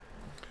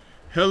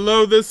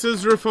Hello, this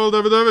is Rafal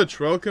Davidovich.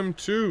 Welcome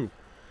to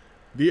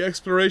the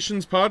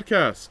Explorations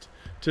Podcast.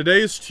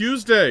 Today is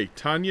Tuesday,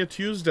 Tanya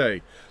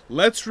Tuesday.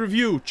 Let's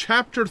review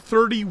Chapter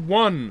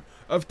 31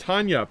 of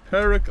Tanya,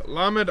 Perek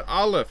Lamed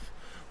Aleph,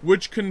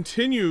 which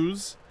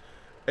continues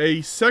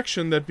a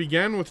section that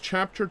began with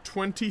Chapter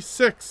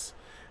 26.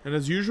 And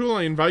as usual,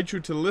 I invite you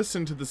to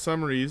listen to the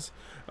summaries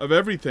of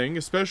everything,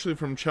 especially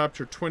from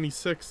Chapter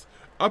 26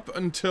 up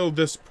until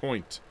this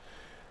point.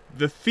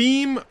 The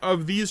theme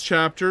of these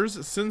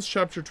chapters, since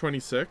chapter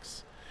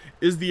 26,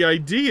 is the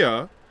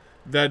idea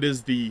that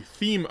is the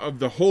theme of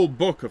the whole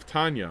book of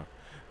Tanya,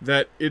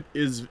 that it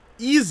is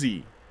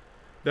easy,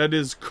 that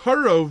is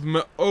karov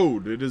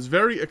me'od, it is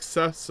very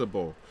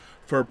accessible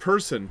for a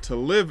person to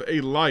live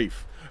a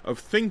life of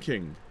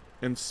thinking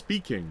and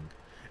speaking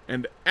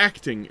and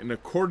acting in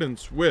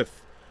accordance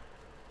with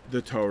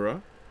the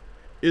Torah,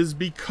 is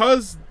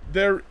because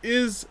there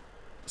is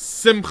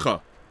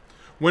simcha.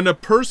 When a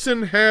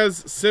person has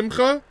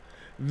simcha,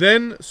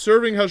 then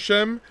serving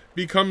Hashem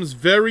becomes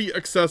very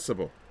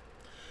accessible.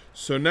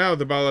 So now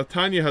the Baal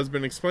HaTanya has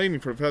been explaining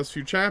for the past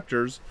few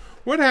chapters,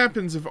 what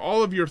happens if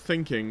all of your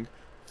thinking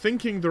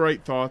the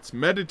right thoughts,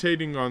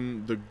 meditating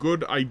on the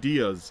good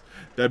ideas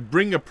that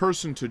bring a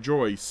person to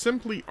joy,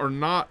 simply are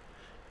not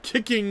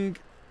kicking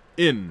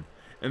in,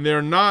 and they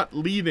are not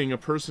leading a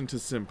person to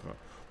simcha.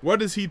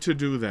 What is he to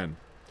do then?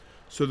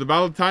 So the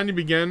Baal HaTanya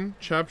began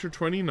chapter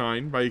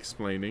 29 by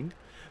explaining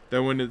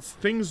that when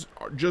things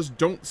just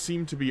don't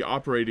seem to be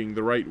operating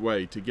the right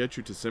way to get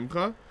you to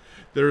simcha,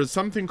 there is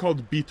something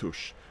called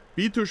bitush.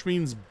 Bitush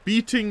means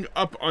beating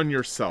up on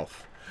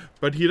yourself.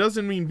 But he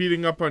doesn't mean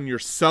beating up on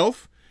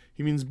yourself,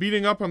 he means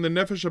beating up on the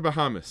nefesh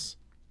habahamis.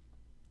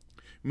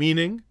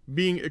 Meaning,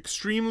 being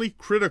extremely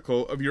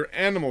critical of your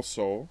animal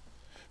soul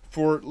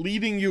for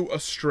leading you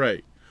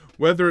astray.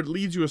 Whether it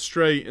leads you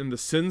astray in the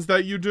sins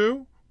that you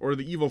do, or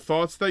the evil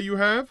thoughts that you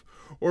have,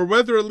 or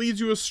whether it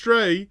leads you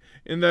astray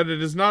in that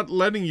it is not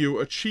letting you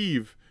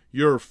achieve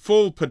your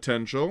full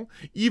potential,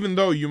 even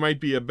though you might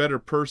be a better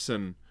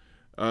person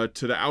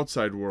to the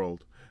outside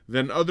world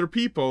than other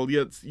people,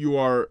 yet you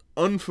are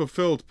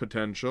unfulfilled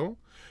potential.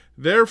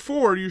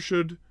 Therefore, you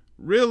should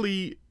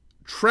really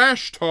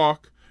trash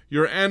talk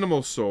your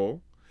animal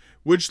soul,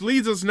 which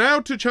leads us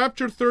now to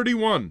chapter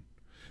 31.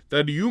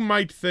 That you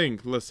might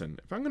think, listen,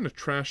 if I'm going to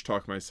trash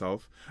talk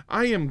myself,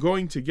 I am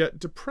going to get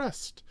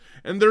depressed.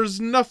 And there's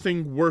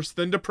nothing worse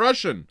than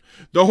depression.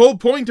 The whole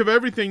point of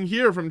everything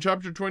here from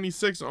chapter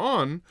 26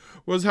 on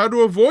was how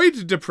to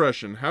avoid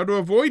depression, how to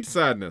avoid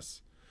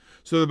sadness.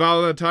 So the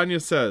Baal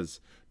HaTanya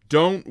says,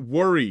 don't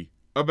worry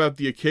about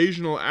the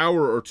occasional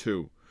hour or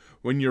two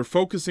when you're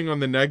focusing on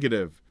the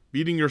negative,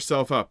 beating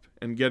yourself up,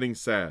 and getting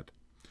sad.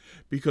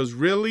 Because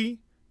really,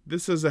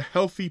 this is a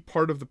healthy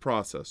part of the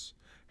process.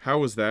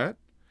 How is that?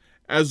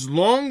 As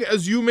long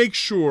as you make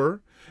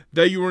sure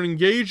that you are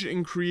engaged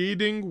in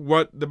creating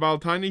what the Baal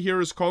HaTanya here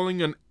is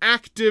calling an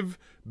active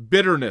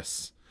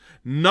bitterness,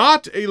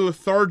 not a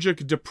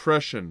lethargic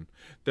depression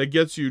that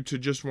gets you to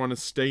just want to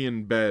stay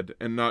in bed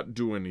and not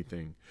do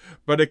anything,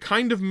 but a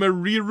kind of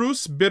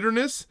merirus,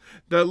 bitterness,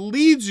 that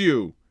leads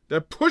you,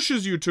 that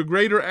pushes you to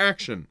greater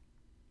action.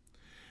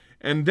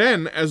 And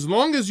then, as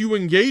long as you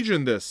engage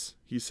in this,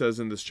 he says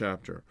in this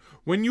chapter,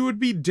 when you would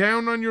be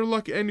down on your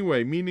luck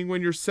anyway, meaning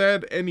when you're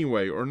sad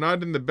anyway, or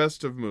not in the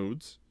best of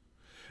moods,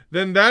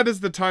 then that is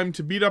the time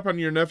to beat up on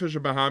your nefesh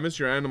habahamis,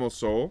 your animal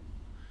soul,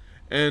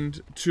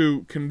 and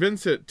to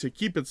convince it to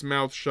keep its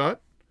mouth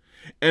shut.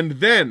 And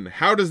then,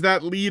 how does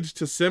that lead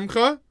to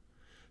simcha?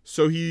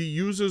 So he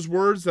uses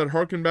words that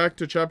harken back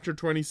to chapter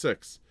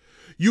 26.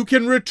 You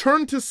can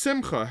return to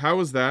simcha. How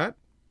is that?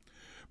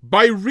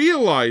 By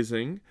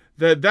realizing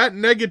that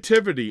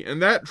negativity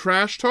and that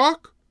trash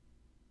talk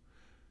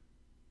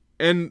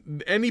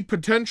and any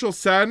potential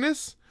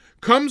sadness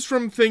comes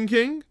from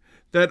thinking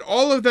that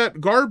all of that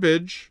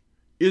garbage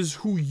is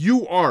who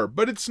you are.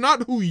 But it's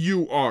not who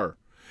you are.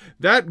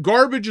 That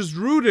garbage is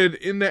rooted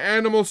in the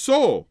animal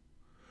soul.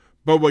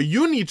 But what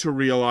you need to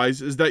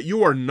realize is that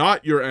you are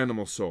not your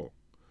animal soul.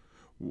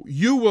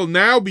 You will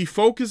now be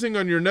focusing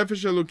on your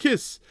nefesh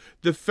elokis,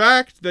 the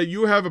fact that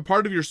you have a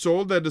part of your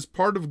soul that is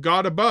part of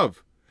God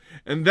above.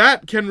 And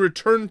that can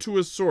return to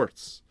His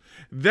source.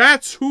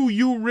 That's who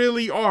you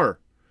really are.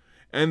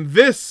 And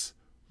this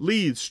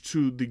leads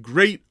to the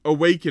great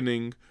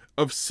awakening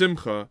of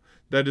simcha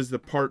that is the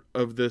part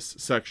of this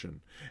section.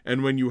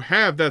 And when you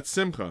have that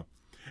simcha,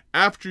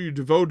 after you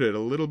devoted a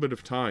little bit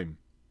of time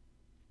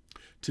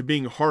to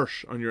being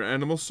harsh on your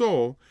animal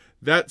soul,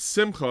 that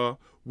simcha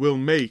will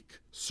make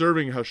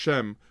serving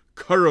Hashem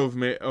karov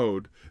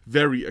me'od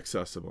very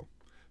accessible.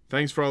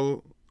 Thanks for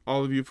all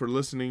of you for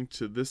listening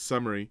to this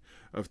summary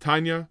of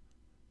Tanya,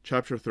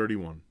 chapter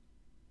 31.